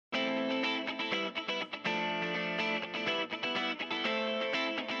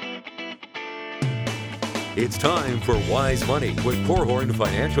It's time for Wise Money with Korhorn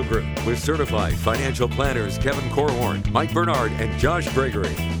Financial Group with certified financial planners Kevin Korhorn, Mike Bernard, and Josh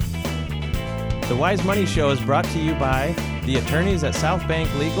Gregory. The Wise Money Show is brought to you by the attorneys at South Bank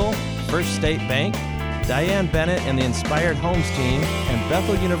Legal, First State Bank, Diane Bennett and the Inspired Homes team, and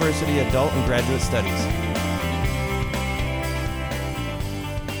Bethel University Adult and Graduate Studies.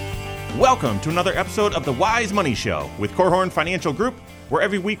 Welcome to another episode of the Wise Money Show with Korhorn Financial Group, where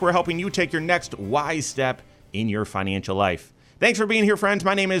every week we're helping you take your next wise step in your financial life. Thanks for being here, friends.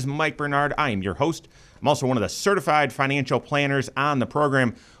 My name is Mike Bernard. I am your host. I'm also one of the certified financial planners on the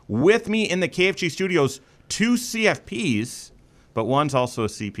program. With me in the KFG studios, two CFPs, but one's also a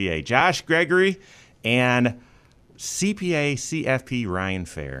CPA. Josh Gregory and CPA CFP Ryan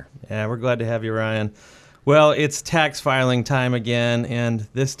Fair. Yeah, we're glad to have you, Ryan. Well, it's tax filing time again, and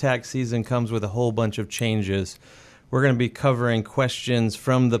this tax season comes with a whole bunch of changes. We're going to be covering questions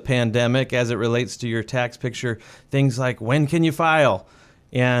from the pandemic as it relates to your tax picture. Things like, when can you file?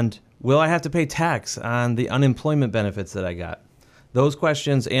 And will I have to pay tax on the unemployment benefits that I got? Those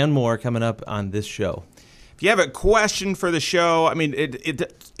questions and more coming up on this show. If you have a question for the show, I mean,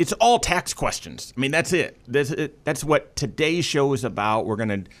 it's all tax questions. I mean, that's it. That's what today's show is about.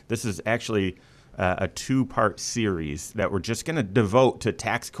 This is actually a two-part series that we're just going to devote to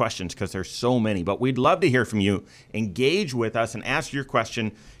tax questions because there's so many. But we'd love to hear from you. Engage with us and ask your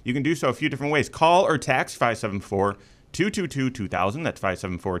question. You can do so a few different ways. Call or text 574-222-2000. That's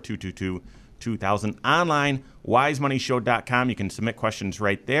 574-222-2000. Online, wisemoneyshow.com. You can submit questions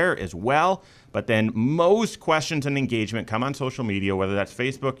right there as well. But then most questions and engagement come on social media, whether that's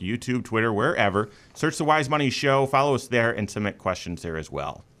Facebook, YouTube, Twitter, wherever. Search the Wise Money Show. Follow us there and submit questions there as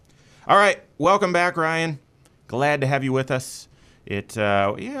well. All right, welcome back, Ryan. Glad to have you with us.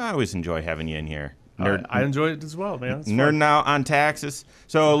 I always enjoy having you in here. I enjoy it as well, man. It's nerding fun. out on taxes.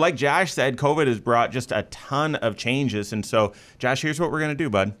 So like Josh said, COVID has brought just a ton of changes. And so, Josh, here's what we're going to do,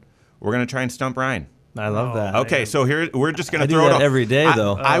 bud. We're going to try and stump Ryan. I love that. Okay, so here we're just going to throw it that out. every day,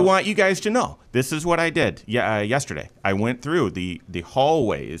 though. I want you guys to know, this is what I did yesterday. I went through the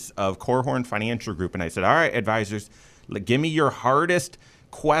hallways of Korhorn Financial Group, and I said, all right, advisors, give me your hardest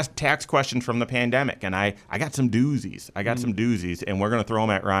tax questions from the pandemic. And I got some doozies. And we're going to throw them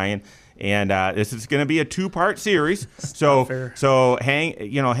at Ryan. And this is going to be a two-part series. So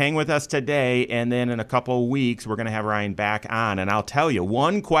hang with us today, and then in a couple of weeks we're going to have Ryan back on. And I'll tell you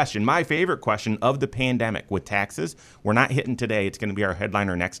one question, my favorite question of the pandemic with taxes. We're not hitting today. It's going to be our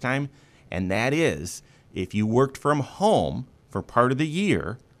headliner next time. And that is, if you worked from home for part of the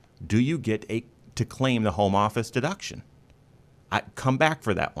year, do you get to claim the home office deduction? I come back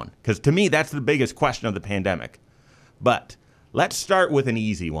for that one, because to me, that's the biggest question of the pandemic. But let's start with an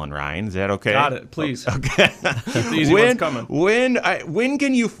easy one, Ryan. Is that okay? Got it, please. Okay. The easy one's coming. When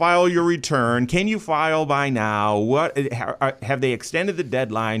can you file your return? Can you file by now? What have they extended the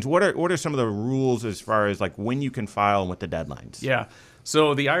deadlines? What are some of the rules as far as like when you can file and what the deadlines? Yeah.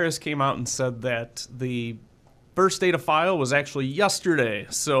 So the IRS came out and said that the first day to file was actually yesterday.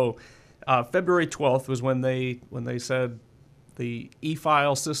 So February 12th was when they said the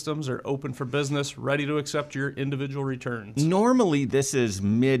e-file systems are open for business, ready to accept your individual returns. Normally, this is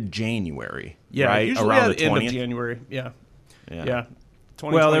mid-January, right? Usually around at the the end 20th? of January. Yeah. 20,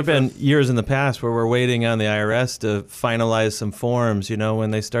 Well, there have been 25th. years in the past where we're waiting on the IRS to finalize some forms,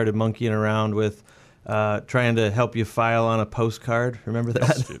 when they started monkeying around with trying to help you file on a postcard. Remember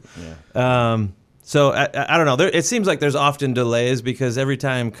that? Yeah. So I don't know. It seems like there's often delays because every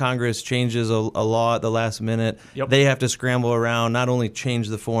time Congress changes a law at the last minute, they have to scramble around, not only change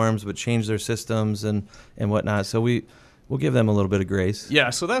the forms, but change their systems and whatnot. So we'll give them a little bit of grace. Yeah,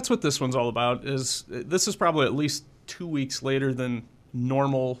 so that's what this one's all about. This is probably at least 2 weeks later than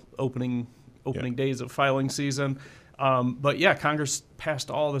normal opening days of filing season. But yeah, Congress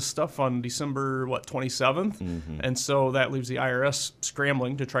passed all this stuff on December 27th, and so that leaves the IRS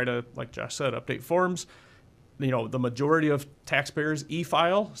scrambling to try to, like Josh said, update forms. The majority of taxpayers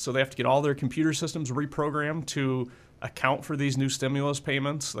e-file, so they have to get all their computer systems reprogrammed to account for these new stimulus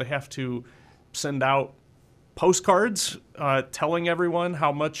payments. They have to send out postcards telling everyone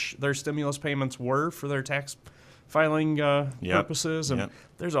how much their stimulus payments were for their tax filing purposes, and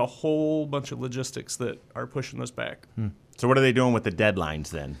there's a whole bunch of logistics that are pushing this back. So what are they doing with the deadlines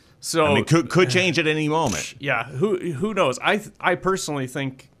then? So I mean, could change at any moment. Yeah, who knows? I personally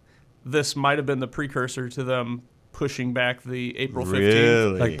think this might have been the precursor to them pushing back the April 15th.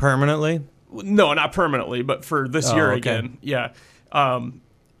 Really? Like permanently? No, not permanently, but for this year again. Yeah.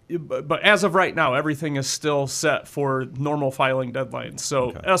 But as of right now, everything is still set for normal filing deadlines.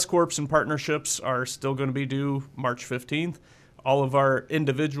 So S corps and partnerships are still going to be due March 15th. All of our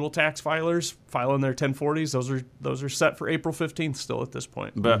individual tax filers filing their 1040s, those are set for April 15th still at this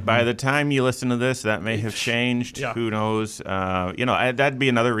point. But by the time you listen to this, that may have changed. Yeah. Who knows? That'd be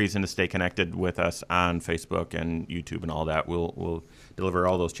another reason to stay connected with us on Facebook and YouTube and all that. We'll deliver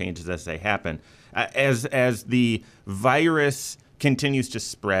all those changes as they happen. As the virus continues to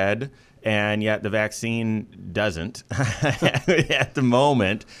spread, and yet the vaccine doesn't at the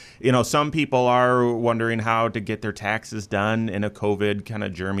moment. Some people are wondering how to get their taxes done in a COVID kind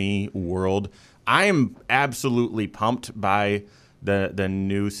of germy world. I am absolutely pumped by the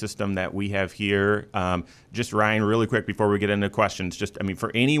new system that we have here. Just Ryan, really quick before we get into questions,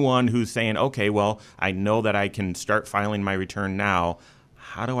 for anyone who's saying, okay, well, I know that I can start filing my return now.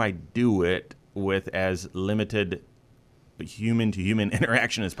 How do I do it with as limited human-to-human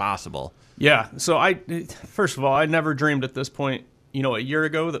interaction as possible? Yeah. So first of all, I never dreamed at this point, a year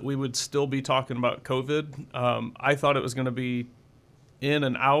ago, that we would still be talking about COVID. I thought it was going to be in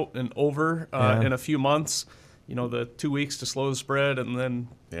and out and over in a few months, the 2 weeks to slow the spread, and then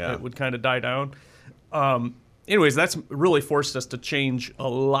it would kind of die down. Anyways, that's really forced us to change a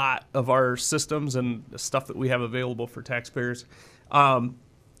lot of our systems and the stuff that we have available for taxpayers.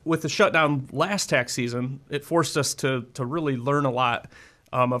 With the shutdown last tax season, it forced us to really learn a lot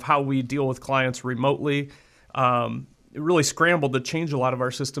of how we deal with clients remotely. It really scrambled to change a lot of our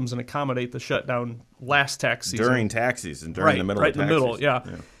systems and accommodate the shutdown last tax season. During tax season, during the middle of tax season. Right in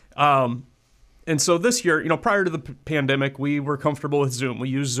the middle, yeah. And so this year, prior to the pandemic, we were comfortable with Zoom. We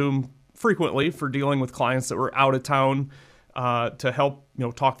used Zoom frequently for dealing with clients that were out of town to help,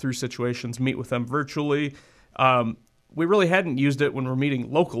 talk through situations, meet with them virtually. We really hadn't used it when we're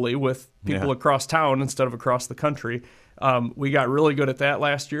meeting locally with people across town instead of across the country. We got really good at that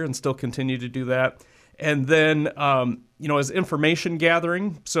last year and still continue to do that. And then, as information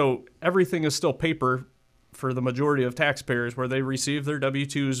gathering, so everything is still paper for the majority of taxpayers, where they receive their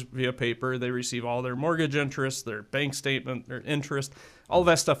W-2s via paper. They receive all their mortgage interest, their bank statement, their interest. All of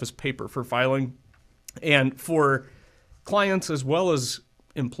that stuff is paper for filing. And for clients as well as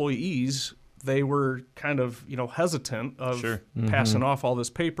employees, they were kind of, hesitant of passing off all this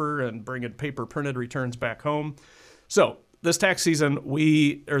paper and bringing paper printed returns back home. So this tax season,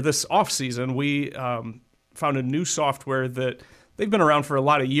 this off season, we found a new software that they've been around for a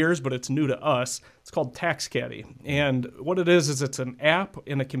lot of years, but it's new to us. It's called TaxCaddy. And what it is it's an app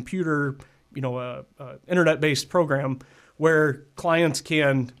in a computer, internet-based program where clients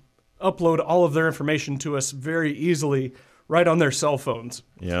can upload all of their information to us very easily right on their cell phones.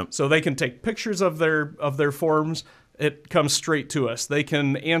 Yep. So they can take pictures of their forms. It comes straight to us. They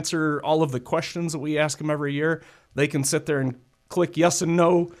can answer all of the questions that we ask them every year. They can sit there and click yes and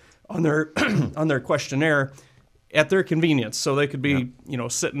no on their on their questionnaire at their convenience. So they could be,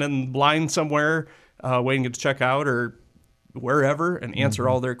 sitting in line somewhere, waiting to check out or wherever, and answer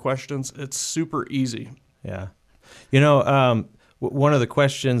all their questions. It's super easy. Yeah. One of the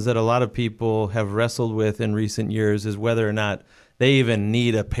questions that a lot of people have wrestled with in recent years is whether or not they even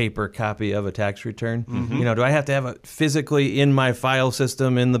need a paper copy of a tax return. Mm-hmm. Do I have to have it physically in my file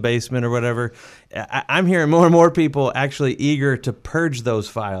system in the basement or whatever? I'm hearing more and more people actually eager to purge those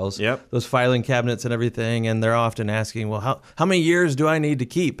files, those filing cabinets and everything, and they're often asking, well, how many years do I need to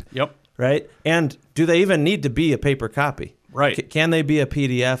keep? Yep. Right? And do they even need to be a paper copy? Right. Can they be a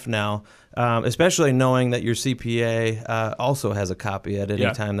PDF now? Especially knowing that your CPA also has a copy at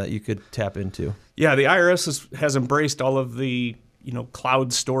any time that you could tap into. Yeah, the IRS has embraced all of the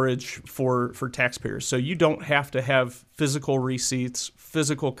cloud storage for taxpayers. So you don't have to have physical receipts,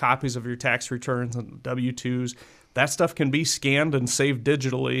 physical copies of your tax returns and W-2s. That stuff can be scanned and saved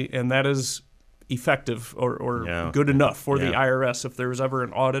digitally, and that is effective or good enough for the IRS if there was ever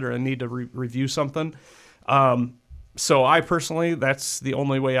an audit or a need to review something. So I personally, that's the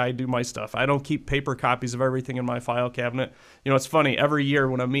only way I do my stuff. I don't keep paper copies of everything in my file cabinet. It's funny, every year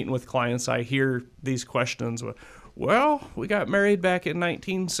when I'm meeting with clients, I hear these questions. Well, we got married back in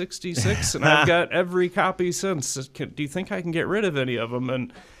 1966, and I've got every copy since. Do you think I can get rid of any of them?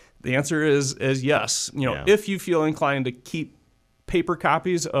 And the answer is yes. If you feel inclined to keep paper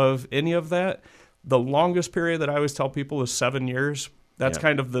copies of any of that, the longest period that I always tell people is 7 years. That's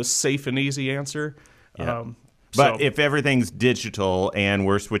kind of the safe and easy answer. Yeah. But if everything's digital and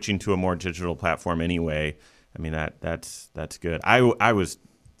we're switching to a more digital platform anyway, I mean, that's good. I was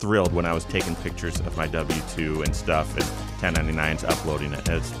thrilled when I was taking pictures of my W-2 and stuff and 1099s, uploading it.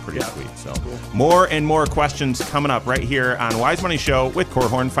 It's pretty sweet. So cool. More and more questions coming up right here on Wise Money Show with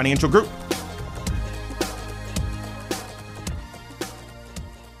Korhorn Financial Group.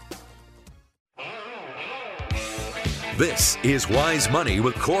 This is Wise Money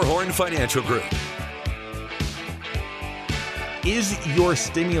with Korhorn Financial Group. Is your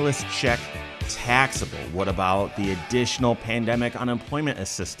stimulus check taxable? What about the additional pandemic unemployment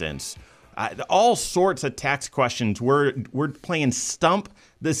assistance? All sorts of tax questions. We're playing Stump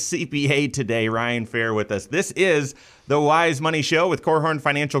the CPA today. Ryan Fair with us. This is the Wise Money Show with Korhorn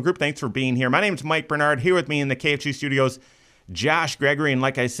Financial Group. Thanks for being here. My name is Mike Bernard. Here with me in the KFG studios, Josh Gregory, and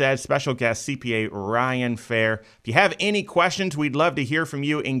like I said, special guest CPA Ryan Fair. If you have any questions, we'd love to hear from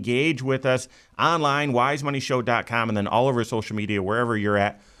you. Engage with us online, wisemoneyshow.com, and then all over social media, wherever you're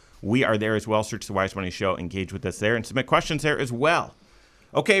at. We are there as well. Search the Wise Money Show. Engage with us there and submit questions there as well.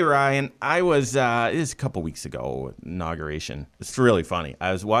 Okay, Ryan, it was a couple weeks ago, inauguration. It's really funny.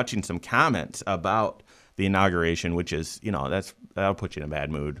 I was watching some comments about the inauguration, which is, that'll put you in a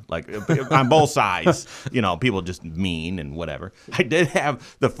bad mood. Like, on both sides, people just mean and whatever. I did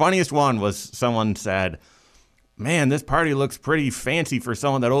have, the funniest one was someone said, man, this party looks pretty fancy for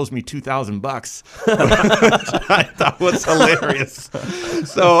someone that owes me $2,000. I thought was hilarious.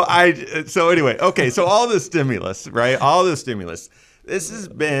 So anyway, okay, so all the stimulus, right? All the stimulus. This has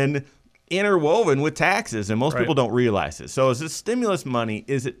been interwoven with taxes, and most people don't realize it. So is this stimulus money,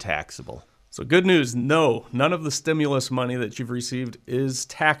 is it taxable? So good news, no, none of the stimulus money that you've received is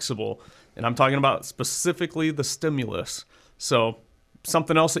taxable. And I'm talking about specifically the stimulus. So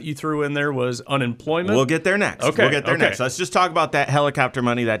something else that you threw in there was unemployment. We'll get there next. Okay. We'll get there next. Let's just talk about that helicopter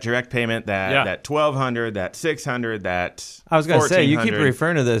money, that direct payment, that $1,200, that $600, that I was going to say, you keep $1,400.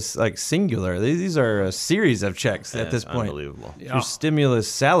 referring to this like singular. These are a series of checks at this point. Unbelievable. Your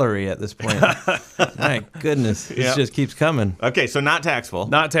stimulus salary at this point. My goodness, it just keeps coming. Okay, so not taxable.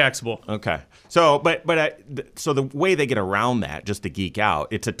 Not taxable. Okay. So, so the way they get around that, just to geek out,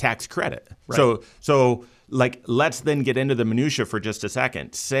 it's a tax credit. Right. So let's then get into the minutia for just a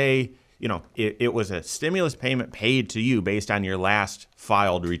second. Say, it was a stimulus payment paid to you based on your last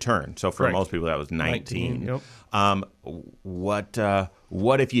filed return. So for most people, that was 19. Yep.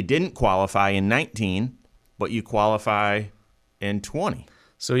 What if you didn't qualify in 19, but you qualify in 20?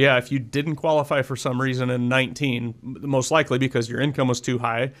 So yeah, if you didn't qualify for some reason in 19, most likely because your income was too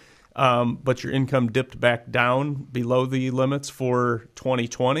high, but your income dipped back down below the limits for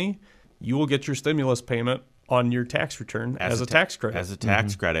 2020, you will get your stimulus payment on your tax return as a tax credit. As a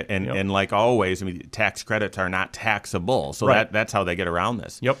tax credit. And like always, tax credits are not taxable. So that's how they get around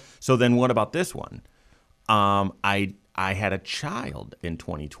this. Yep. So then what about this one? I had a child in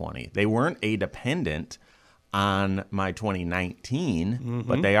 2020. They weren't a dependent on my 2019,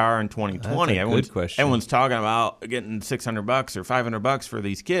 but they are in 2020. That's a good question. Everyone's talking about getting $600 or $500 for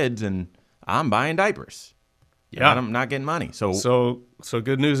these kids, and I'm buying diapers. Yeah. I'm not getting money. So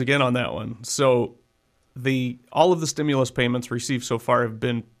good news again on that one. So all of the stimulus payments received so far have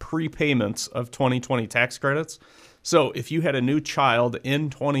been prepayments of 2020 tax credits. So if you had a new child in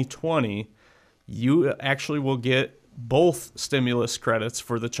 2020, you actually will get both stimulus credits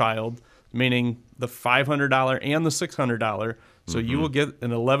for the child, meaning the $500 and the $600. So you will get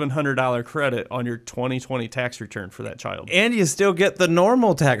an $1,100 credit on your 2020 tax return for that child. And you still get the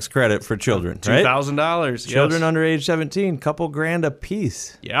normal tax credit for children, right? $2,000. Children under age 17, couple grand a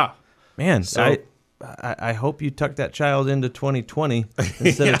piece. Yeah. Man, So- I hope you tucked that child into 2020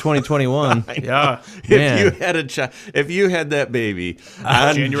 instead of 2021. Yeah. If you had that baby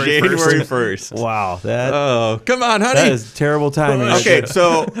on January January 1st. Wow, Oh, come on, honey. that is terrible timing. Okay,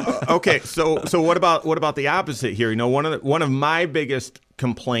 so what about the opposite here? One of my biggest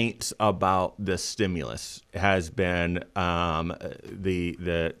complaints about the stimulus has been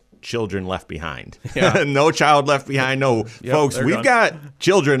the children left behind. Yeah. No child left behind. No, folks, they're we've gone. got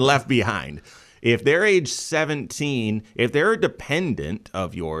children left behind. If they're age 17, if they're a dependent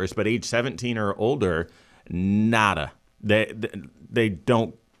of yours, but age 17 or older, nada. They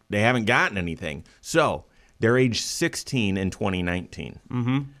haven't gotten anything. So they're age 16 in 2019.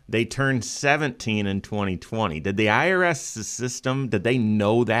 Mm-hmm. They turned 17 in 2020. Did the IRS system, did they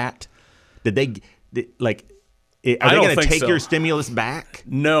know that? Are they going to take your stimulus back?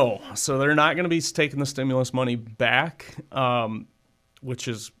 No. So they're not going to be taking the stimulus money back, which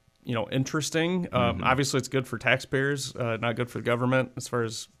is interesting. Obviously, it's good for taxpayers, not good for the government as far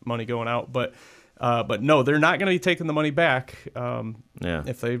as money going out. But no, they're not going to be taking the money back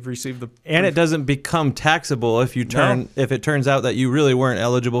if they've received the. And it doesn't become taxable if if it turns out that you really weren't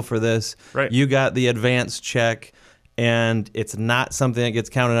eligible for this. Right. You got the advance check, and it's not something that gets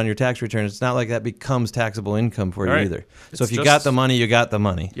counted on your tax return. It's not like that becomes taxable income for you Right. either. It's So if you just- got the money, you got the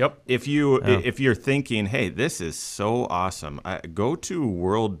money. Yep. If you're thinking, hey, this is so awesome, go to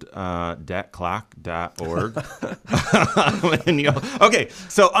worlddebtclock.org. Okay,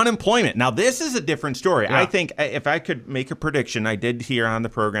 so unemployment. Now this is a different story. Yeah. I think if I could make a prediction, I did hear on the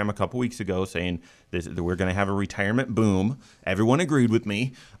program a couple weeks ago saying that we're going to have a retirement boom. Everyone agreed with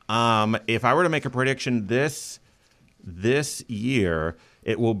me. If I were to make a prediction this year,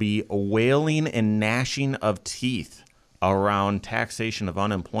 it will be a wailing and gnashing of teeth around taxation of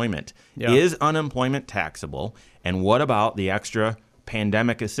unemployment. Yeah. Is unemployment taxable? And what about the extra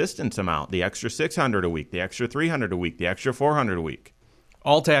pandemic assistance amount, the extra $600 a week, the extra $300 a week, the extra $400 a week?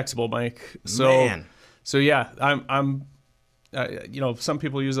 All taxable, Mike. So, Man. so yeah, I'm some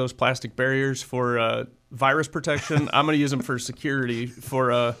people use those plastic barriers for virus protection. I'm going to use them for security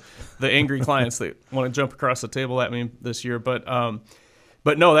for the angry clients that want to jump across the table at me this year. But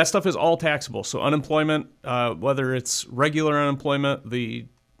no, that stuff is all taxable. So unemployment, whether it's regular unemployment, the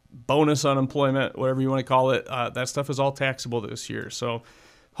bonus unemployment, whatever you want to call it, that stuff is all taxable this year. So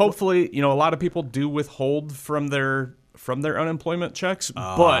hopefully, a lot of people do withhold from their unemployment checks,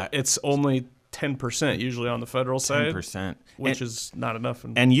 but it's only 10% usually on the federal side, 10%. which is not enough.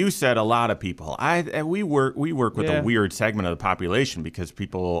 And you said a lot of people. We work with Yeah. a weird segment of the population because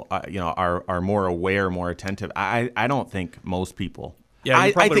people, are more aware, more attentive. I don't think most people. Yeah,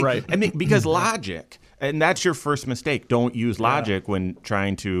 you're probably think, right. I mean, because logic, and that's your first mistake. Don't use logic when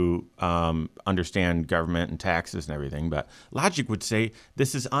trying to understand government and taxes and everything. But logic would say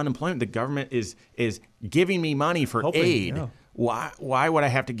this is unemployment. The government is giving me money for Helping, aid. yeah. Why would I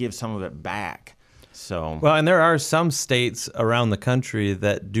have to give some of it back? So Well, and there are some states around the country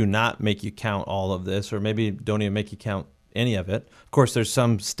that do not make you count all of this, or maybe don't even make you count any of it. Of course, there's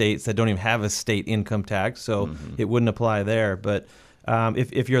some states that don't even have a state income tax, so it wouldn't apply there. But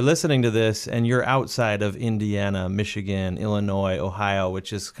if you're listening to this and you're outside of Indiana, Michigan, Illinois, Ohio,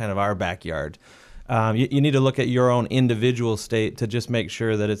 which is kind of our backyard, you need to look at your own individual state to just make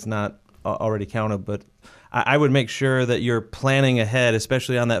sure that it's not already counted. But I would make sure that you're planning ahead,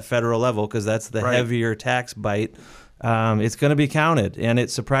 especially on that federal level, because that's the Right. heavier tax bite. It's going to be counted, and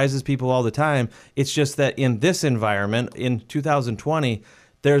it surprises people all the time. It's just that in this environment, in 2020,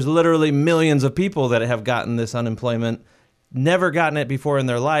 there's literally millions of people that have gotten this unemployment, never gotten it before in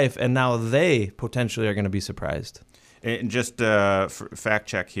their life, and now they potentially are going to be surprised. And just fact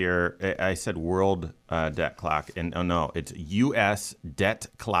check here. I said World Debt Clock, and no, it's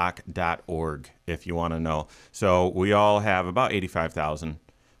usdebtclock.org if you want to know. So we all have about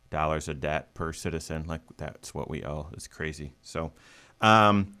 $85,000 of debt per citizen. Like that's what we owe. It's crazy. So,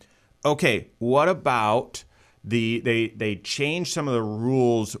 okay, what about they changed some of the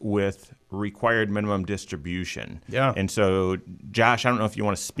rules with required minimum distribution. Yeah. And so, Josh, I don't know if you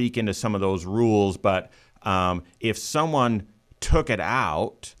want to speak into some of those rules, but if someone took it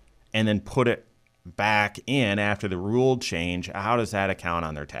out and then put it back in after the rule change, how does that account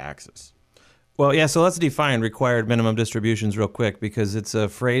on their taxes? Well, yeah, so let's define required minimum distributions real quick, because it's a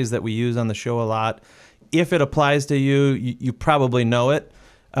phrase that we use on the show a lot. If it applies to you, you probably know it.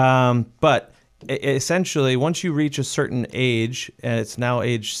 But essentially, once you reach a certain age, and it's now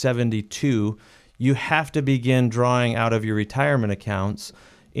age 72, you have to begin drawing out of your retirement accounts.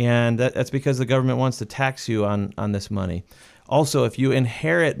 And that's because the government wants to tax you on this money. Also, if you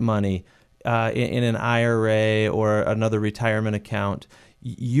inherit money in an IRA or another retirement account,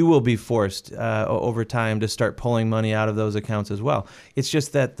 you will be forced over time to start pulling money out of those accounts as well. It's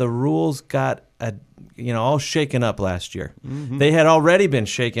just that the rules got all shaken up last year. Mm-hmm. They had already been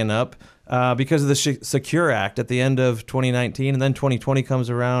shaken up because of the Secure Act at the end of 2019, and then 2020 comes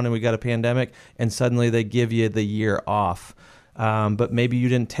around and we got a pandemic, and suddenly they give you the year off. But maybe you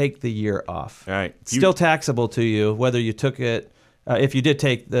didn't take the year off. All right. It's still taxable to you, whether you took it, if you did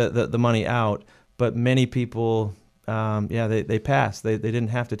take the money out. But many people, they passed. They didn't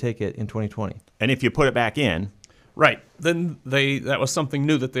have to take it in 2020. And if you put it back in, Right. Then that was something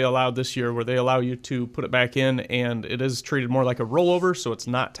new that they allowed this year, where they allow you to put it back in, and it is treated more like a rollover, so it's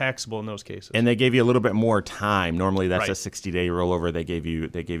not taxable in those cases. and they gave you a little bit more time. Normally, that's Right. a 60-day rollover. They gave you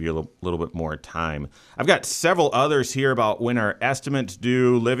a little bit more time. I've got several others here about when our estimates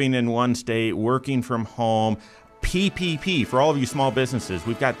due, living in one state, working from home, PPP for all of you small businesses.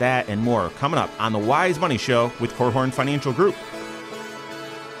 We've got that and more coming up on the Wise Money Show with Korhorn Financial Group.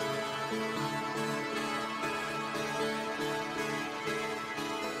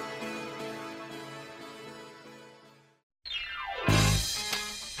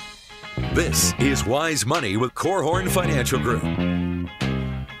 This is Wise Money with Korhorn Financial Group.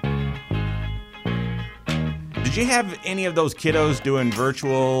 Did you have any of those kiddos doing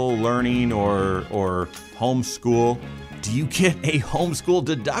virtual learning or homeschool? Do you get a homeschool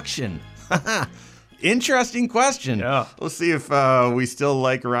deduction? Interesting question. Yeah. Let's see if we still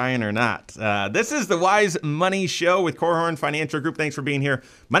like Ryan or not. This is the Wise Money Show with Korhorn Financial Group. Thanks for being here.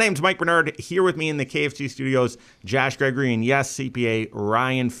 My name's Mike Bernard. Here with me in the KFC studios, Josh Gregory, and yes, CPA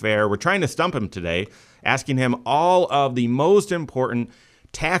Ryan Fair. We're trying to stump him today, asking him all of the most important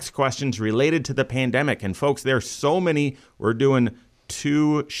tax questions related to the pandemic. And folks, there's so many. We're doing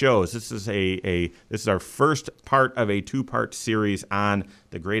 2 shows. This is our first part of a 2-part series on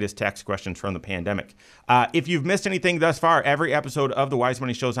the greatest tax questions from the pandemic. If you've missed anything thus far, every episode of the Wise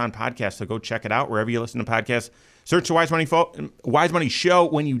Money Show is on podcast, so go check it out wherever you listen to podcasts. Search the Wise Money Show.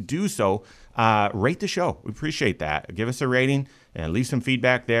 When you do so, rate the show. We appreciate that. Give us a rating and leave some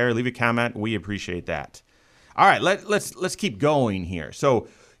feedback there. Leave a comment. We appreciate that. All right, let's keep going here. So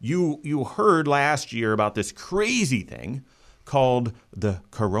you heard last year about this crazy thing called the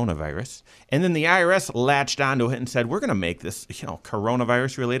coronavirus. And then the IRS latched onto it and said, we're going to make this,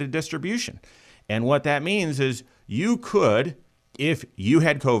 coronavirus-related distribution. And what that means is you could, if you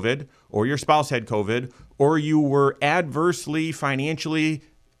had COVID or your spouse had COVID or you were adversely financially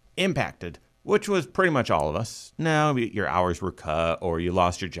impacted, which was pretty much all of us. No, your hours were cut or you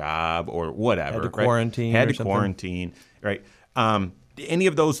lost your job or whatever. Had to quarantine. Had to quarantine, right? Any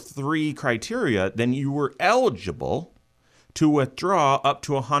of those 3 criteria, then you were eligible to withdraw up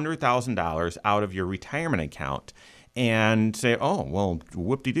to $100,000 out of your retirement account and say, oh, well,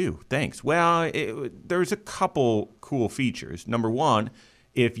 whoop-de-doo, thanks. Well, there's a couple cool features. Number one,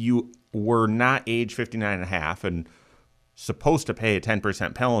 if you were not age 59 and a half and supposed to pay a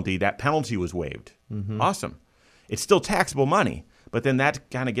 10% penalty, that penalty was waived. Mm-hmm. Awesome. It's still taxable money, but then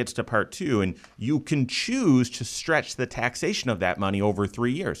that kind of gets to part 2, and you can choose to stretch the taxation of that money over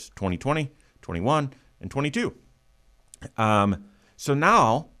 3 years, 2020, 21, and 22. So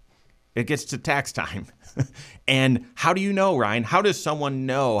now it gets to tax time. And how do you know, Ryan? How does someone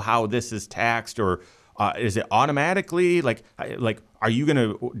know how this is taxed, or is it automatically like are you going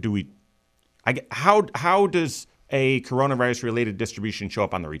to how does a coronavirus related distribution show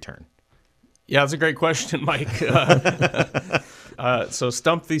up on the return? Yeah, that's a great question, Mike. So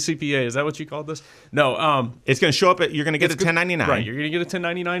stump the CPA. Is that what you called this? No. It's going to show up you're going to get a 1099. Right. You're going to get a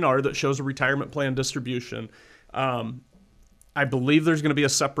 1099-R that shows a retirement plan distribution. I believe there's going to be a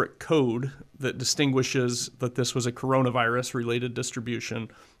separate code that distinguishes that this was a coronavirus-related distribution,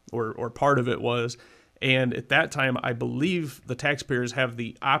 or part of it was. And at that time, I believe the taxpayers have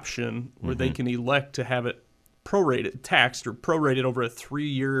the option where they can elect to have it taxed prorated over a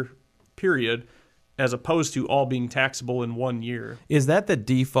 3-year period, as opposed to all being taxable in 1 year. Is that the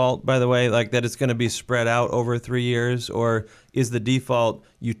default, by the way, like that it's going to be spread out over 3 years? Or is the default,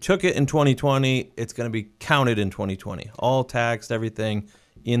 you took it in 2020, it's going to be counted in 2020, all taxed, everything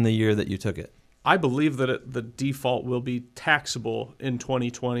in the year that you took it? I believe that the default will be taxable in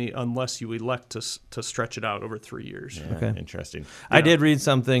 2020 unless you elect to stretch it out over 3 years. Yeah, okay. Interesting. I did read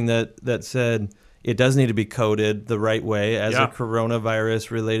something that said it does need to be coded the right way as a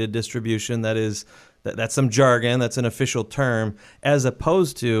coronavirus-related distribution. That's some jargon. That's an official term, as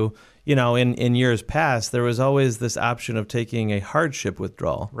opposed to, in years past, there was always this option of taking a hardship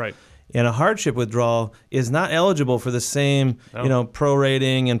withdrawal. Right. And a hardship withdrawal is not eligible for the same,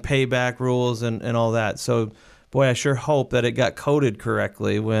 prorating and payback rules and all that. So, boy, I sure hope that it got coded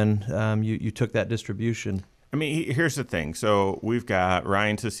correctly when you took that distribution. I mean, here's the thing. So we've got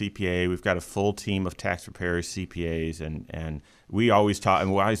Ryan's a CPA. We've got a full team of tax preparers, CPAs, and we always talk,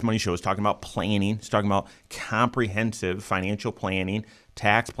 and Wise Money Show is talking about planning. It's talking about comprehensive financial planning.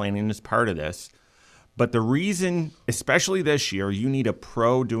 Tax planning is part of this. But the reason, especially this year, you need a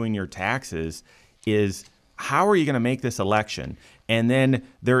pro doing your taxes is how are you going to make this election? And then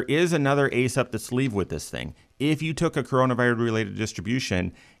there is another ace up the sleeve with this thing. If you took a coronavirus-related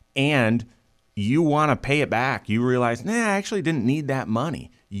distribution and you want to pay it back, you realize, I actually didn't need that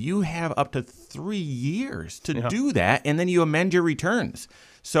money. You have up to 3 years to do that, and then you amend your returns.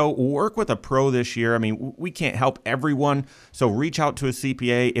 So work with a pro this year. I mean, we can't help everyone, so reach out to a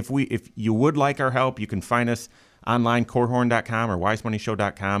CPA. If you would like our help, you can find us online, korhorn.com or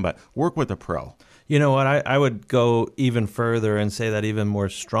wisemoneyshow.com, but work with a pro. You know what? I would go even further and say that even more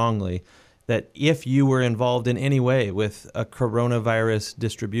strongly, that if you were involved in any way with a coronavirus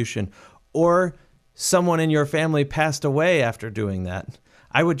distribution, or someone in your family passed away after doing that,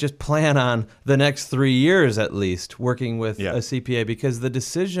 I would just plan on the next 3 years at least working with a CPA, because the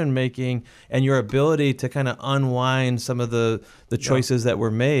decision making and your ability to kind of unwind some of the choices that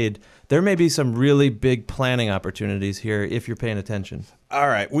were made, there may be some really big planning opportunities here if you're paying attention. All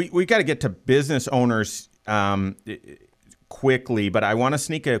right, we got to get to business owners quickly, but I want to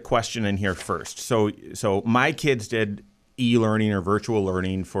sneak a question in here first. So my kids did e-learning or virtual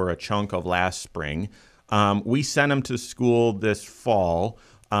learning for a chunk of last spring. We sent them to school this fall.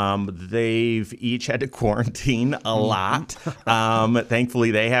 They've each had to quarantine a lot.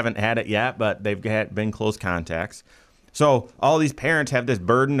 Thankfully, they haven't had it yet, but they've been close contacts. So all these parents have this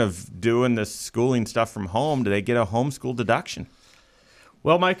burden of doing this schooling stuff from home. Do they get a homeschool deduction?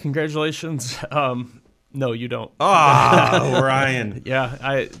 Well, Mike, congratulations. No, you don't. Oh, Ryan.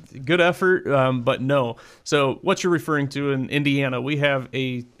 Yeah, good effort, but no. So what you're referring to in Indiana, we have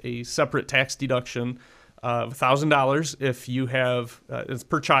a separate tax deduction of $1,000 if you have, it's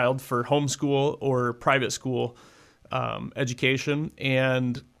per child for homeschool or private school education.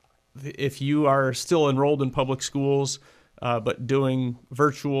 And if you are still enrolled in public schools but doing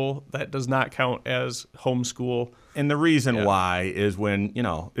virtual, that does not count as homeschool. And the reason why is when,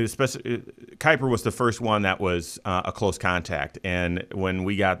 especially Kuiper was the first one that was a close contact. And when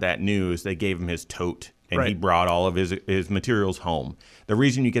we got that news, they gave him his tote and he brought all of his materials home. The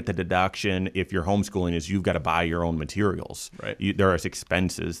reason you get the deduction if you're homeschooling is you've got to buy your own materials. Right. There are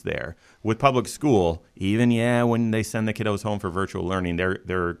expenses there. With public school, even, when they send the kiddos home for virtual learning,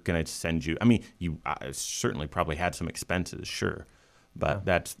 they're going to send you. I mean, you certainly probably had some expenses, sure. But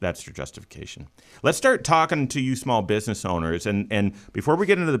that's your justification. Let's start talking to you small business owners. And before we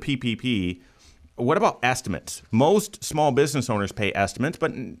get into the PPP, what about estimates? Most small business owners pay estimates,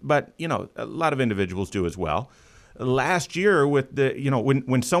 but a lot of individuals do as well. Last year, with the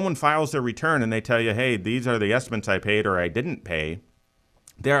when someone files their return and they tell you, hey, these are the estimates I paid or I didn't pay,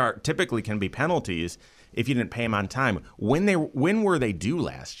 there typically can be penalties if you didn't pay them on time. When were they due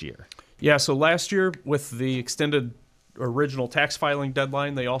last year? Yeah, so last year with the extended original tax filing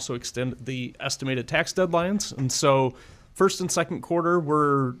deadline, they also extended the estimated tax deadlines, and so first and second quarter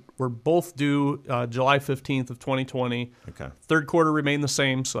were both due July 15th of 2020. Okay. Third quarter remained the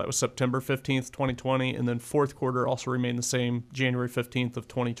same, so that was September 15th, 2020, and then fourth quarter also remained the same, January 15th of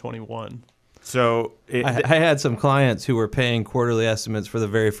 2021. So I had some clients who were paying quarterly estimates for the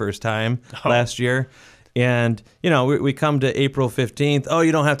very first time last year. And, we come to April 15th. Oh,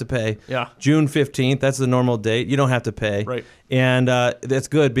 you don't have to pay. Yeah. June 15th, that's the normal date. You don't have to pay. Right. And that's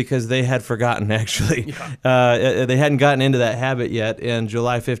good because they had forgotten, actually. Yeah. They hadn't gotten into that habit yet, and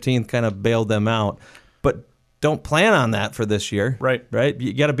July 15th kind of bailed them out. But don't plan on that for this year. Right. Right?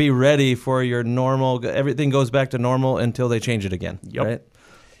 You got to be ready for your normal. Everything goes back to normal until they change it again. Yep. Right?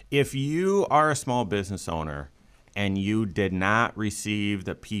 If you are a small business owner and you did not receive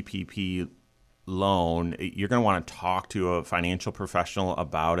the PPP loan, you're going to want to talk to a financial professional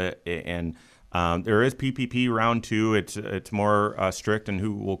about it. And there is PPP round 2. It's more strict in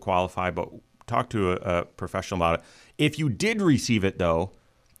who will qualify, but talk to a professional about it. If you did receive it, though,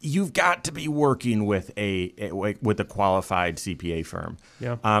 you've got to be working with a qualified CPA firm.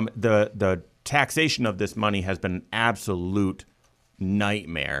 Yeah. The taxation of this money has been an absolute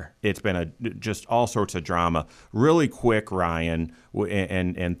nightmare. It's been just all sorts of drama. Really quick, Ryan,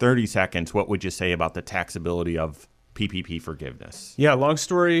 in 30 seconds, what would you say about the taxability of PPP forgiveness? Yeah, long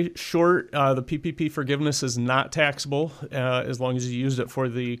story short, the PPP forgiveness is not taxable as long as you used it for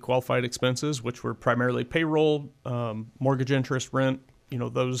the qualified expenses, which were primarily payroll, mortgage interest, rent,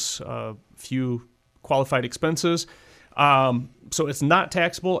 those few qualified expenses. So it's not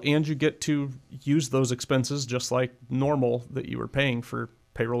taxable, and you get to use those expenses just like normal that you were paying for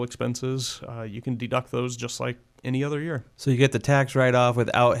payroll expenses. You can deduct those just like any other year. So you get the tax write-off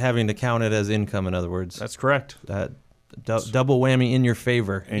without having to count it as income, in other words. That's correct. That double whammy in your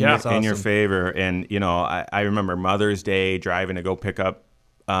favor. In your favor. And, I remember Mother's Day driving to go pick up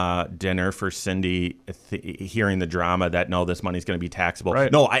dinner for Cindy, hearing the drama that no, this money's going to be taxable.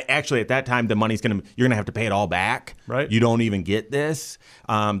 Right. No, at that time the money's you're going to have to pay it all back. Right. You don't even get this.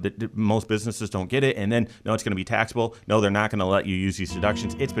 Most businesses don't get it, and then no, it's going to be taxable. No, they're not going to let you use these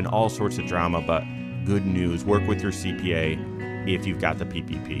deductions. It's been all sorts of drama, but good news. Work with your CPA if you've got the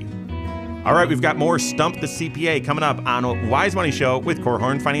PPP. All right, we've got more Stump the CPA coming up on a Wise Money Show with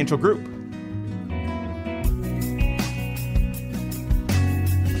Korhorn Financial Group.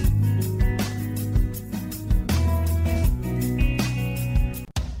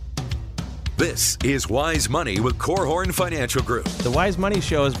 This is Wise Money with Korhorn Financial Group. The Wise Money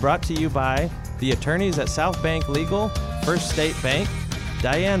Show is brought to you by the attorneys at South Bank Legal, First State Bank,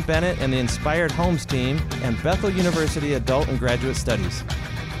 Diane Bennett and the Inspired Homes team, and Bethel University Adult and Graduate Studies.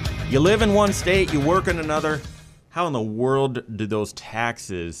 You live in one state, you work in another. How in the world do those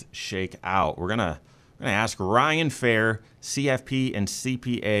taxes shake out? We're gonna ask Ryan Fair, CFP and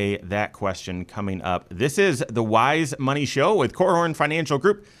CPA, that question coming up. This is the Wise Money Show with Korhorn Financial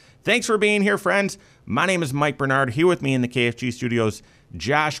Group. Thanks for being here, friends. My name is Mike Bernard. Here with me in the KFG studios,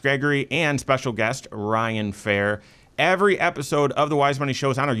 Josh Gregory and special guest Ryan Fair. Every episode of The Wise Money Show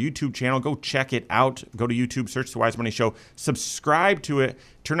is on our YouTube channel. Go check it out. Go to YouTube, search The Wise Money Show, subscribe to it,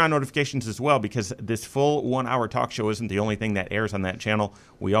 turn on notifications as well, because this full 1 hour talk show isn't the only thing that airs on that channel.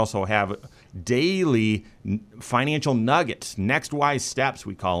 We also have daily financial nuggets, next wise steps,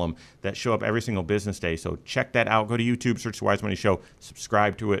 we call them, that show up every single business day. So check that out. Go to YouTube, search The Wise Money Show,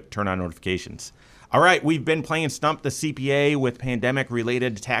 subscribe to it, turn on notifications. All right, we've been playing Stump the CPA with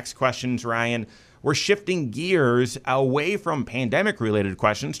pandemic-related tax questions, Ryan. We're shifting gears away from pandemic-related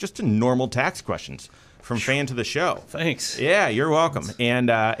questions just to normal tax questions from fans of the show. Thanks. Yeah, you're welcome.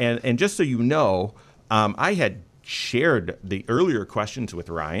 And just so you know, I had shared the earlier questions with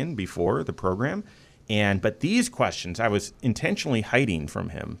Ryan before the program, but these questions I was intentionally hiding from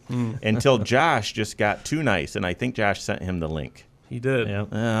him until Josh just got too nice, and I think Josh sent him the link. He did. Yeah.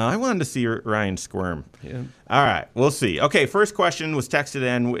 I wanted to see Ryan squirm. Yeah. All right, we'll see. Okay, first question was texted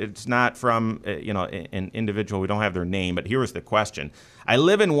in. It's not from an individual. We don't have their name, but here was the question. I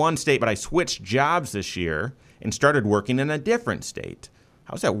live in one state, but I switched jobs this year and started working in a different state.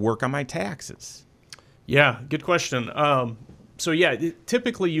 How does that work on my taxes? Yeah, good question.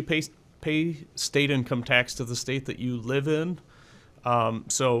 Typically you pay state income tax to the state that you live in.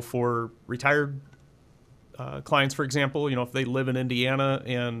 So for retired clients, for example, if they live in Indiana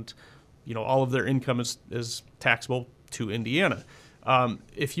and, all of their income is taxable to Indiana.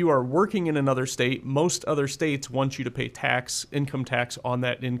 If you are working in another state, most other states want you to pay income tax on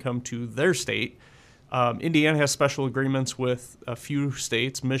that income to their state. Indiana has special agreements with a few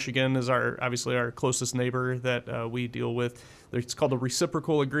states. Michigan is obviously our closest neighbor that we deal with. It's called a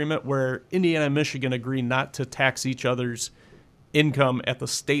reciprocal agreement, where Indiana and Michigan agree not to tax each other's income at the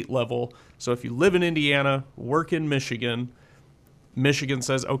state level. So if you live in Indiana, work in Michigan, Michigan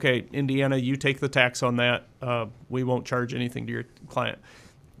says, okay, Indiana, you take the tax on that. We won't charge anything to your client.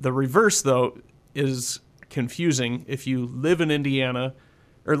 The reverse, though, is confusing. If you live in Indiana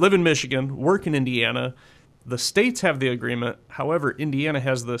or live in Michigan, work in Indiana, the states have the agreement. However, Indiana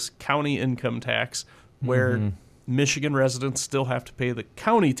has this county income tax where Michigan residents still have to pay the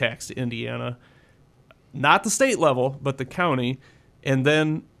county tax to Indiana, not the state level, but the county. And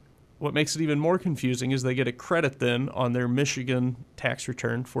then what makes it even more confusing is they get a credit then on their Michigan tax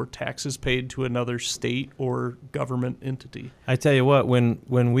return for taxes paid to another state or government entity. I tell you what,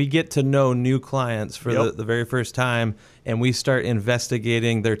 when we get to know new clients for the very first time and we start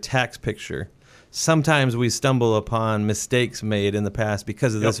investigating their tax picture, sometimes we stumble upon mistakes made in the past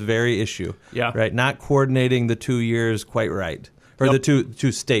because of this very issue. Yeah. Right? Not coordinating the 2 years quite right. Or the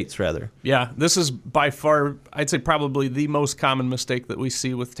two states, rather. Yeah, this is by far, I'd say probably the most common mistake that we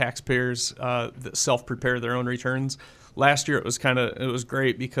see with taxpayers that self-prepare their own returns. Last year it was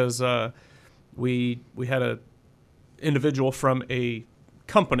great because we had a individual from a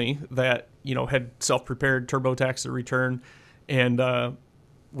company that had self-prepared TurboTax their return, and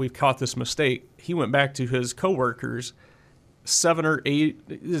we've caught this mistake. He went back to his coworkers, 7 or 8,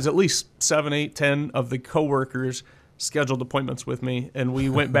 there's at least 7, 8, 10 of the coworkers scheduled appointments with me, and we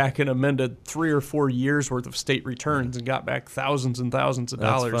went back and amended 3 or 4 years worth of state returns and got back thousands and thousands of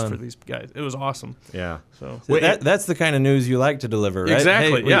dollars for these guys. It was awesome. Yeah. So that's the kind of news you like to deliver, right?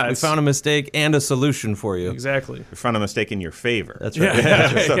 Exactly. Hey, we found a mistake and a solution for you. Exactly. We found a mistake in your favor. That's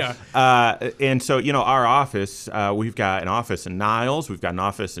right. Yeah. And so, our office, we've got an office in Niles, we've got an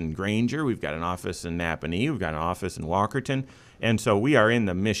office in Granger, we've got an office in Napanee, we've got an office in Walkerton. And so we are in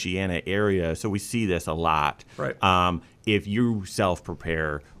the Michiana area, so we see this a lot. Right. If you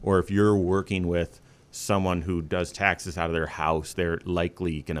self-prepare or if you're working with someone who does taxes out of their house, they're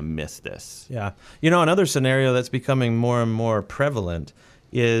likely going to miss this. Yeah. Another scenario that's becoming more and more prevalent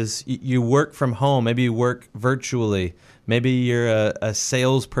is you work from home. Maybe you work virtually. Maybe you're a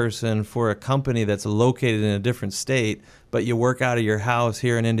salesperson for a company that's located in a different state, but you work out of your house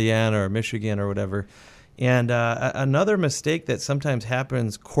here in Indiana or Michigan or whatever. And another mistake that sometimes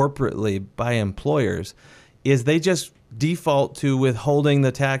happens corporately by employers is they just default to withholding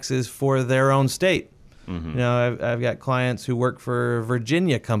the taxes for their own state. Mm-hmm. I've got clients who work for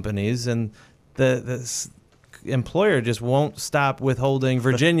Virginia companies, and the employer just won't stop withholding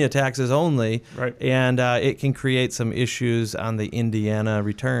Virginia taxes only, right. And it can create some issues on the Indiana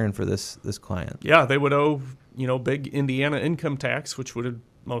return for this client. Yeah, they would owe big Indiana income tax, which would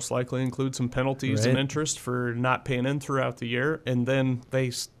most likely include some penalties and interest for not paying in throughout the year, and then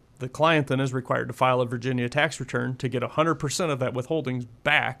the client then is required to file a Virginia tax return to get 100% of that withholdings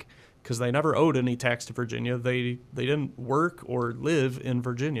back, because they never owed any tax to Virginia. They didn't work or live in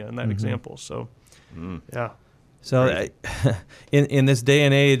Virginia in that example. So, yeah. So in this day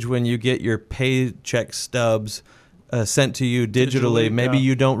and age when you get your paycheck stubs sent to you digitally, maybe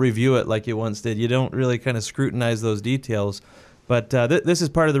you don't review it like you once did. You don't really kind of scrutinize those details. But this is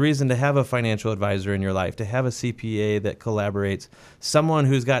part of the reason to have a financial advisor in your life, to have a CPA that collaborates, someone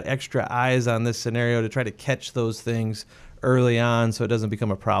who's got extra eyes on this scenario to try to catch those things early on so it doesn't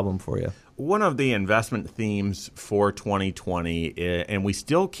become a problem for you. One of the investment themes for 2020, and we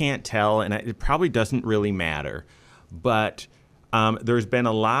still can't tell, and it probably doesn't really matter, but there's been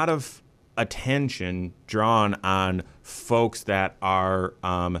a lot of attention drawn on folks that are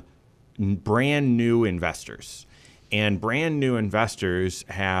brand new investors. And brand new investors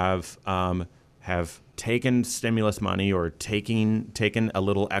have taken stimulus money or taken a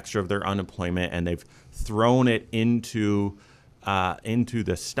little extra of their unemployment, and they've thrown it into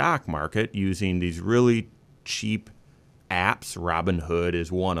the stock market using these really cheap apps. Robinhood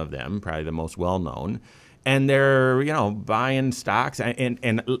is one of them, probably the most well known. And they're buying stocks.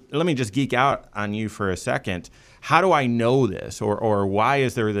 And let me just geek out on you for a second. How do I know this, or why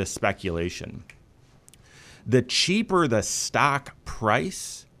is there this speculation? The cheaper the stock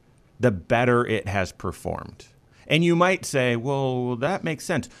price, the better it has performed. And you might say, well, that makes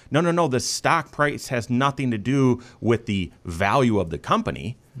sense. No. The stock price has nothing to do with the value of the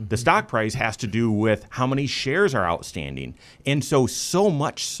company. Mm-hmm. The stock price has to do with how many shares are outstanding. And so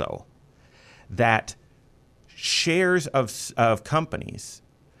much so that shares of companies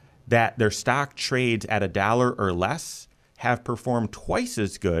that their stock trades at $1 or less have performed twice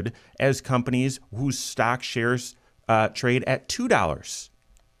as good as companies whose stock shares trade at $2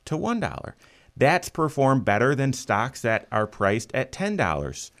 to $1. That's performed better than stocks that are priced at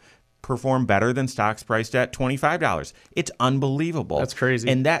 $10, perform better than stocks priced at $25. It's unbelievable. That's crazy.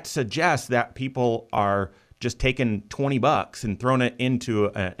 And that suggests that people are just taking $20 and throwing it into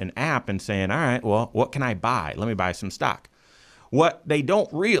an app and saying, all right, well, what can I buy? Let me buy some stock. What they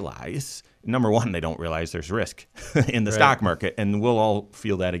don't realize, number one, they don't realize there's risk in the stock market, and we'll all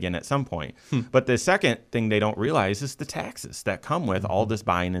feel that again at some point. But the second thing they don't realize is the taxes that come with all this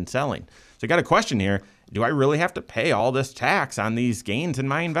buying and selling. So I got a question here. Do I really have to pay all this tax on these gains in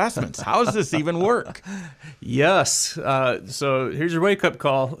my investments? How does this even work? Yes. So here's your wake-up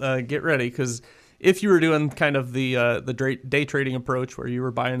call. Get ready, because if you were doing kind of the day trading approach where you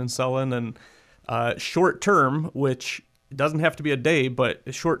were buying and selling and short-term, which doesn't have to be a day, but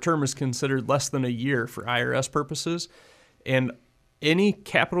short-term is considered less than a year for IRS purposes. And any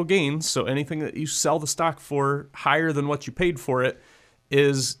capital gains, so anything that you sell the stock for higher than what you paid for it,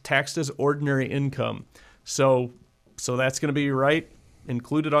 is taxed as ordinary income. So that's going to be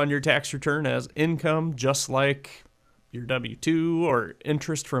included on your tax return as income, just like your W-2 or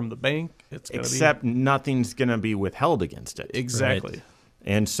interest from the bank. Except nothing's going to be withheld against it. Exactly. Right.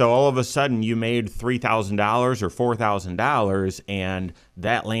 And so all of a sudden you made $3,000 or $4,000, and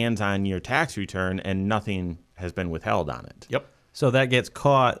that lands on your tax return, and nothing has been withheld on it. Yep. So that gets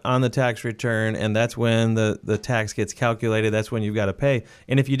caught on the tax return, and that's when the tax gets calculated. That's when you've got to pay.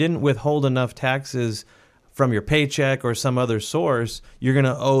 And if you didn't withhold enough taxes from your paycheck or some other source, you're going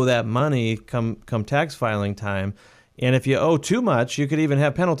to owe that money come tax filing time. And if you owe too much, you could even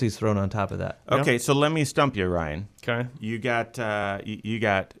have penalties thrown on top of that. Okay, so let me stump you, Ryan. Okay. You got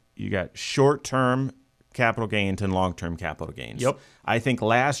short-term capital gains and long-term capital gains. Yep. I think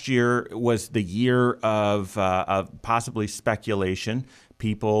last year was the year of possibly speculation,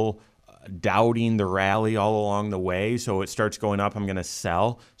 people doubting the rally all along the way. So it starts going up, I'm going to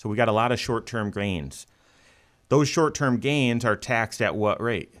sell. So we got a lot of short-term gains. Those short-term gains are taxed at what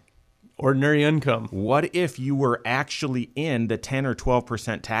rate? Ordinary income. What if you were actually in the 10 or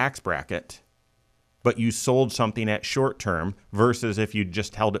 12% tax bracket, but you sold something at short term versus if you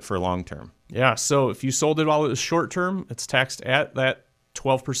just held it for long term? Yeah, so if you sold it while it was short term, it's taxed at that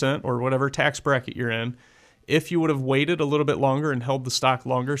 12% or whatever tax bracket you're in. If you would have waited a little bit longer and held the stock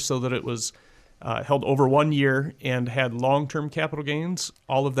longer so that it was held over 1 year and had long-term capital gains,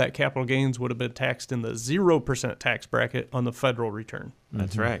 all of that capital gains would have been taxed in the 0% tax bracket on the federal return.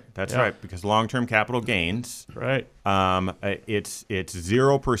 That's right. That's right. Because long-term capital gains, right? It's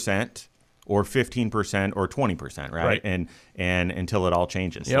 0% or 15% or 20%, right? And until it all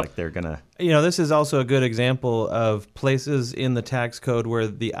changes, like they're gonna. This is also a good example of places in the tax code where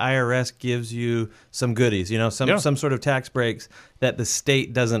the IRS gives you some goodies. Some sort of tax breaks that the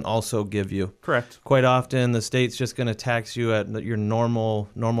state doesn't also give you. Correct. Quite often, the state's just going to tax you at your normal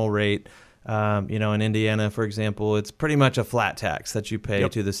rate. In Indiana, for example, it's pretty much a flat tax that you pay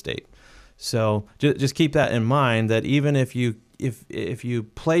to the state. So just keep that in mind, that even if you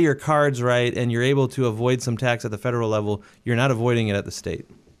play your cards right and you're able to avoid some tax at the federal level, you're not avoiding it at the state.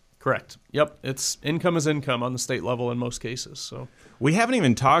 Correct. Yep. It's income is income on the state level in most cases. So we haven't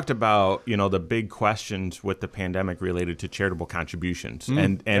even talked about, the big questions with the pandemic related to charitable contributions.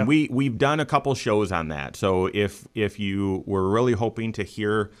 And we've done a couple shows on that. So if you were really hoping to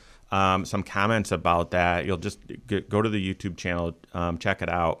hear some comments about that, you'll just go to the YouTube channel, check it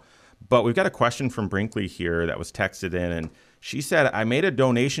out. But we've got a question from Brinkley here that was texted in, and she said, I made a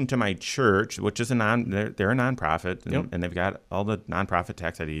donation to my church, which is they're a nonprofit, and they've got all the nonprofit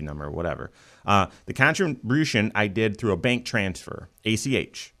tax ID number, whatever. The contribution I did through a bank transfer,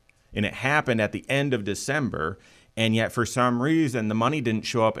 ACH, and it happened at the end of December, and yet for some reason the money didn't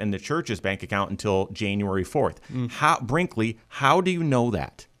show up in the church's bank account until January 4th. Brinkley, how do you know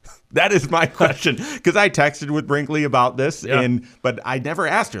that? That is my question, because I texted with Brinkley about this, but I never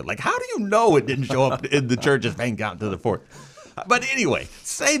asked her, how do you know it didn't show up in the church's bank account until the 4th? But anyway,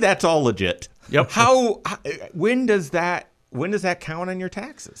 say that's all legit. Yep. When does that count on your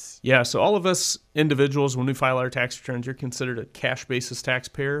taxes? Yeah, so all of us individuals, when we file our tax returns, you're considered a cash basis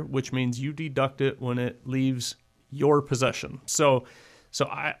taxpayer, which means you deduct it when it leaves your possession. So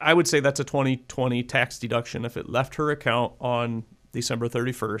I would say that's a 2020 tax deduction. If it left her account on December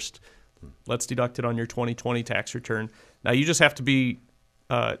 31st, let's deduct it on your 2020 tax return. Now, you just have to be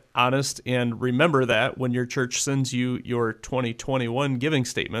honest and remember that when your church sends you your 2021 giving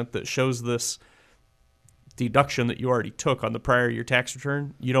statement that shows this deduction that you already took on the prior year tax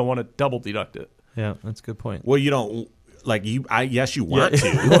return, you don't want to double deduct it. Yeah, that's a good point. Well, you don't. Yes, you want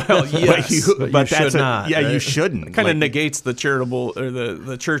to. Well, yes, but you should not. Yeah, right? You shouldn't. It kind of negates the charitable or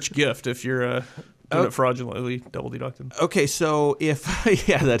the church gift if you're doing it fraudulently, double deducted. Okay, so yeah,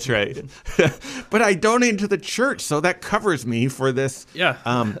 that's right. But I donated to the church, so that covers me for this. Yeah.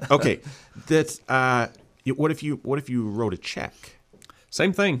 Okay, that's what if you wrote a check?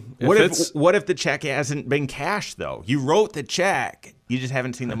 Same thing. What if the check hasn't been cashed though? You wrote the check, you just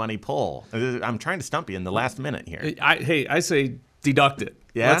haven't seen the money pull. I'm trying to stump you in the last minute here. I say deduct it.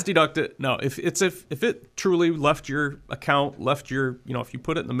 Yeah? Let's deduct it. No, if it truly left your account, if you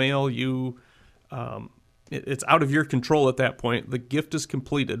put it in the mail, it's out of your control at that point. The gift is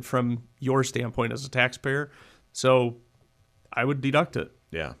completed from your standpoint as a taxpayer, so I would deduct it.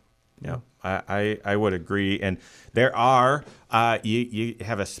 Yeah. I would agree. And there are you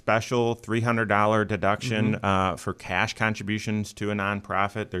have a special $300 deduction for cash contributions to a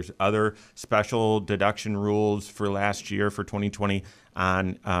nonprofit. There's other special deduction rules for last year for 2020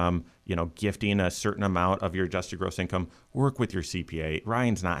 on gifting a certain amount of your adjusted gross income. Work with your CPA.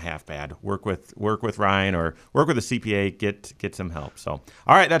 Ryan's not half bad. Work with Ryan or work with a CPA. Get some help. So,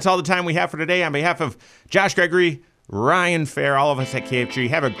 all right, that's all the time we have for today. On behalf of Josh Gregory, Ryan Fair, all of us at KFG,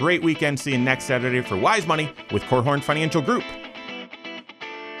 have a great weekend. See you next Saturday for Wise Money with Korhorn Financial Group.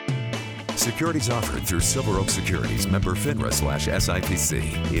 Securities offered through Silver Oak Securities, member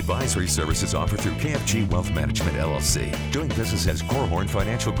FINRA/SIPC. Advisory services offered through KFG Wealth Management, LLC. Doing business as Korhorn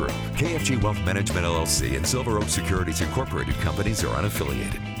Financial Group. KFG Wealth Management, LLC and Silver Oak Securities Incorporated companies are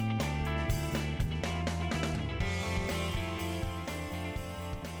unaffiliated.